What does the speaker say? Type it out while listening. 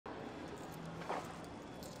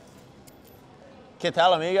¿Qué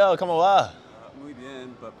tal, amigo? ¿Cómo va? Muy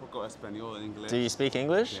bien, but poco español, inglés. Do you speak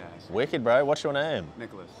English? Yeah, I speak. Wicked, bro. What's your name?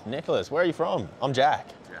 Nicholas. Nicholas. Where are you from? I'm Jack.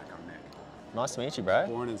 Jack, I'm Nick. Nice to meet you, bro.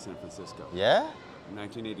 Born in San Francisco. Yeah?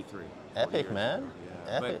 1983. 40 Epic, years man. ago,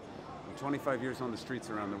 yeah. Epic. But I'm 25 years on the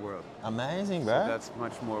streets around the world. Amazing, So bro. that's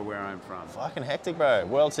much more where I'm from. Fucking hectic, bro.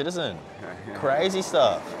 World citizen. Yeah. Crazy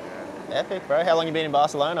stuff. Epic, bro. How long you been in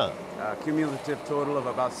Barcelona? Cumulative total of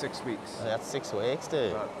about 6 weeks. That's 6 weeks,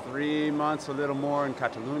 dude. About 3 months, a little more in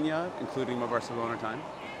Catalonia, including my Barcelona time.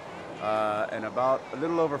 And about a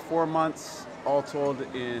little over 4 months, all told,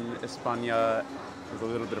 in España with a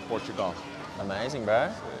little bit of Portugal. Amazing, bro.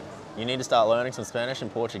 You need to start learning some Spanish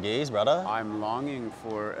and Portuguese, brother. I'm longing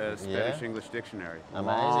for a Spanish-English dictionary.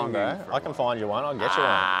 Amazing, bro. I can find you one. I'll get you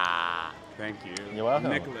one. Thank you. You're welcome.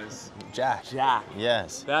 Nicholas. Jack. Jack.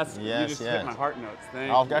 Yes. That's yes, you just hit my heart notes.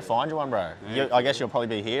 Thank I'll you. go find you one, bro. I guess you'll probably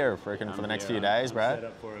be here freaking for the next few days, bro. Set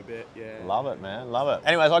up for a bit, yeah. Love it, man. Love it.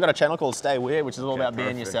 Anyways, I got a channel called Stay Weird, which is all about being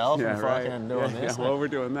Perfect. yourself Yeah, and right. fucking doing this. Yeah, well, we're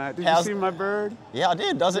doing that. Did How's- you see my bird? Yeah, I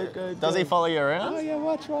did. Does it? Good, Does he good. follow you around? Oh yeah,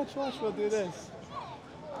 watch. We'll do this.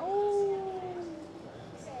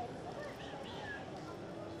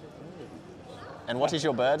 And what is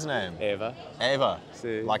your bird's name? Eva. Ava.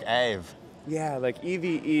 See. Like Ave. Yeah, like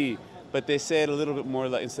EVE, but they say it a little bit more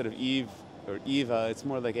like instead of Eve or Eva, it's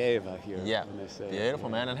more like Eva here. Yeah. When they say it, Beautiful,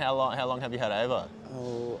 yeah. man. And how long have you had Ava?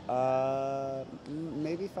 Oh,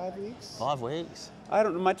 maybe 5 weeks. 5 weeks. I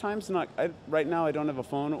don't know. My time's not. Right now, I don't have a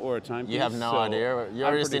phone or a timepiece. You have no so idea. You're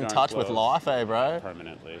I'm just pretty in darn touch with close. life, eh, bro?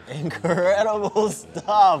 Permanently. Incredible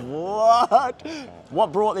stuff. What?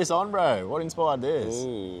 What brought this on, bro? What inspired this?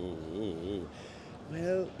 Ooh.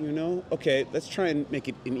 Well, okay, let's try and make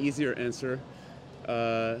it an easier answer.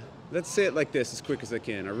 Let's say it like this, as quick as I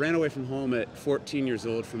can. I ran away from home at 14 years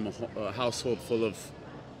old from a household full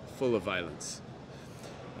of violence.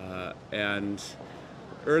 And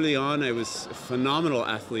early on, I was a phenomenal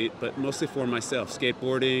athlete, but mostly for myself.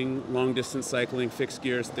 Skateboarding, long distance cycling, fixed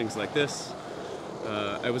gears, things like this.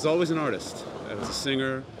 I was always an artist. I was a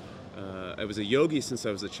singer. I was a yogi since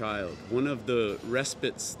I was a child. One of the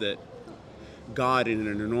respites that God, in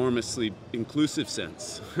an enormously inclusive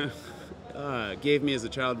sense, gave me as a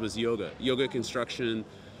child was yoga. Yoga construction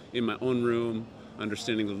in my own room,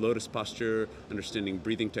 understanding the lotus posture, understanding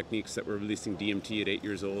breathing techniques that were releasing DMT at 8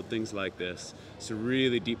 years old, things like this. So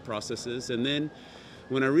really deep processes. And then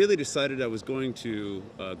when I really decided I was going to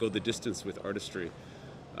go the distance with artistry,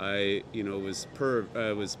 I was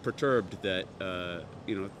perturbed that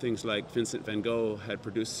things like Vincent van Gogh had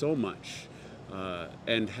produced so much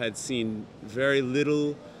and had seen very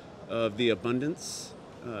little of the abundance,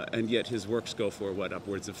 and yet his works go for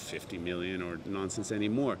upwards of 50 million or nonsense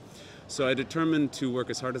anymore. So I determined to work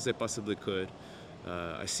as hard as I possibly could.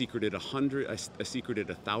 I secreted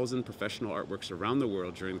 1,000 professional artworks around the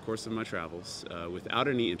world during the course of my travels without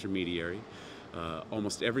any intermediary.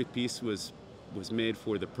 Almost every piece was made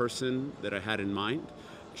for the person that I had in mind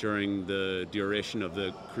during the duration of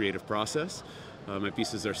the creative process. My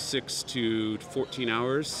pieces are 6 to 14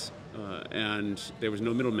 hours, and there was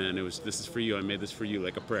no middleman. It was, this is for you, I made this for you,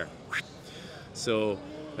 like a prayer. So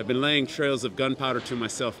I've been laying trails of gunpowder to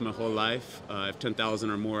myself my whole life. I have 10,000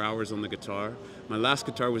 or more hours on the guitar. My last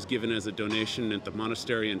guitar was given as a donation at the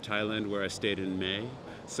monastery in Thailand where I stayed in May.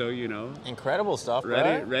 So, Incredible stuff, bro.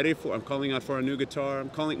 I'm calling out for a new guitar.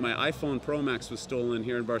 My iPhone Pro Max was stolen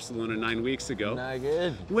here in Barcelona 9 weeks ago. No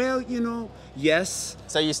good. Well, yes.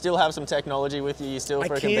 So you still have some technology with you? You still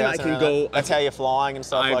freaking I bouncing can around? go. That's how you're flying and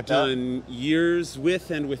stuff like that? I've done years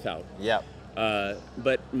with and without. Yep.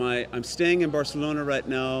 But I'm staying in Barcelona right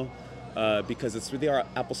now because it's where the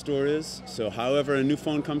Apple Store is. So however a new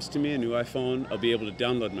phone comes to me, a new iPhone, I'll be able to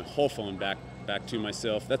download my whole phone back to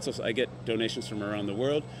myself. That's also, I get donations from around the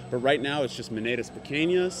world. But right now it's just monedas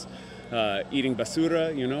pequeñas, eating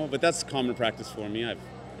basura, but that's common practice for me. I've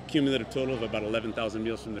cumulative total of about 11,000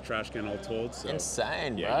 meals from the trash can all told. So.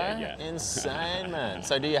 Insane, bro. Yeah. Insane, man.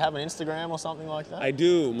 So do you have an Instagram or something like that? I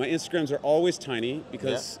do. My Instagrams are always tiny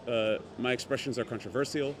because my expressions are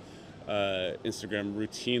controversial. Instagram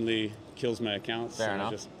routinely kills my accounts. Fair enough.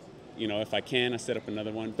 I just, if I can, I set up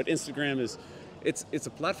another one. But Instagram is, it's a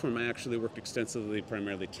platform I actually worked extensively,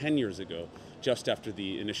 primarily 10 years ago. Just after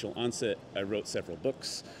the initial onset, I wrote several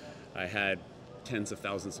books. I had tens of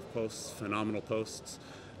thousands of posts, phenomenal posts.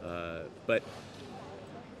 But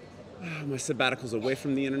my sabbaticals away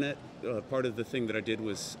from the internet, part of the thing that I did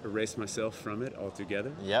was erase myself from it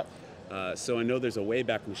altogether. Yep. So I know there's a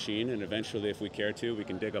Wayback Machine, and eventually, if we care to, we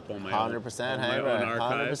can dig up all my 100%, my own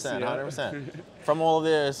archives. 100%, Yeah. 100%. From all of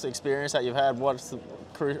this experience that you've had, what's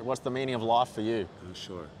the meaning of life for you? Oh,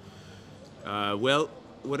 sure. Well,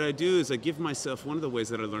 what I do is I give myself, one of the ways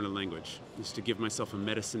that I learn a language is to give myself a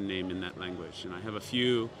medicine name in that language. And I have a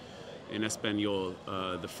few in Espanol.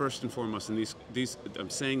 The first and foremost, and these I'm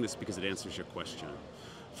saying this because it answers your question.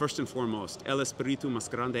 First and foremost, El Espíritu más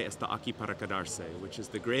grande está aquí para quedarse, which is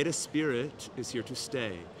the greatest spirit is here to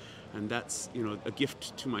stay. And that's, you know, a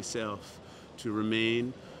gift to myself to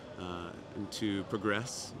remain and to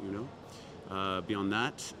progress, you know. Beyond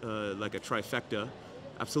that, like a trifecta,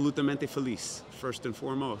 absolutamente feliz, first and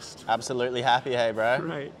foremost. Absolutely happy, hey, bro.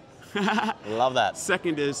 Right. Love that.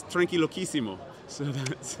 Second is tranquilísimo. So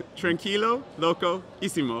that's tranquilo, loco,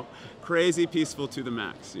 ísimo. Crazy, peaceful to the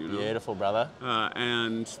max, you know. Beautiful, brother.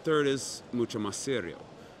 And third is mucho más serio.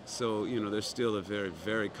 So, you know, there's still a very,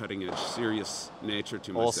 very cutting edge, serious nature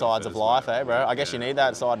to myself. All sides of life, well. eh, bro? I guess you need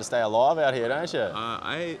that side to stay alive out here, don't you?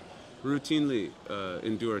 I routinely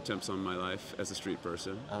endure attempts on my life as a street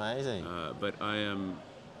person. Amazing. But I am,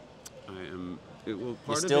 it will You're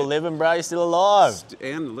part of still it. living, bro. You're still alive.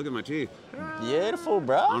 And look at my teeth. Beautiful,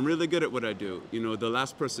 bro. I'm really good at what I do. You know, the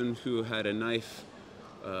last person who had a knife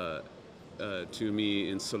to me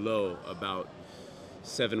in Solo about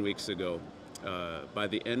 7 weeks ago, by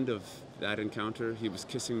the end of that encounter, he was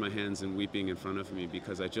kissing my hands and weeping in front of me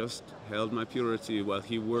because I just held my purity while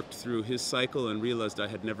he worked through his cycle and realized I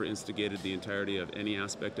had never instigated the entirety of any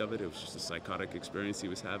aspect of it. It was just a psychotic experience he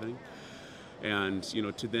was having. And, you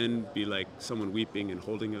know, to then be like someone weeping and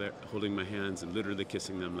holding my hands and literally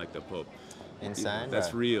kissing them like the Pope. Insane, That's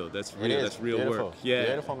bro. real. That's real. It is. That's real Beautiful. work. Yeah.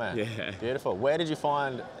 Beautiful, man. Yeah. Beautiful. Where did you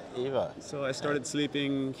find Eva? So I started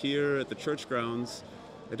sleeping here at the church grounds.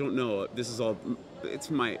 I don't know. This is all.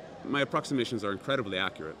 It's my approximations are incredibly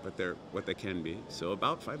accurate, but they're what they can be. So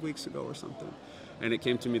about 5 weeks ago or something, and it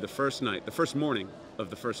came to me the first morning of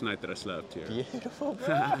the first night that I slept here. Beautiful,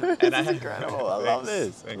 bro. This is incredible. I love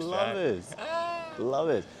this. Thanks, love Jack. this. Love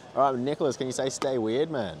this. All right, Nicholas, can you say stay weird,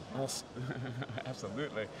 man?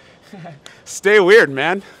 Absolutely. Stay weird,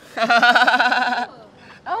 man.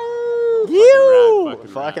 You!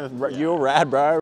 Fucking rad. You're rad, bro.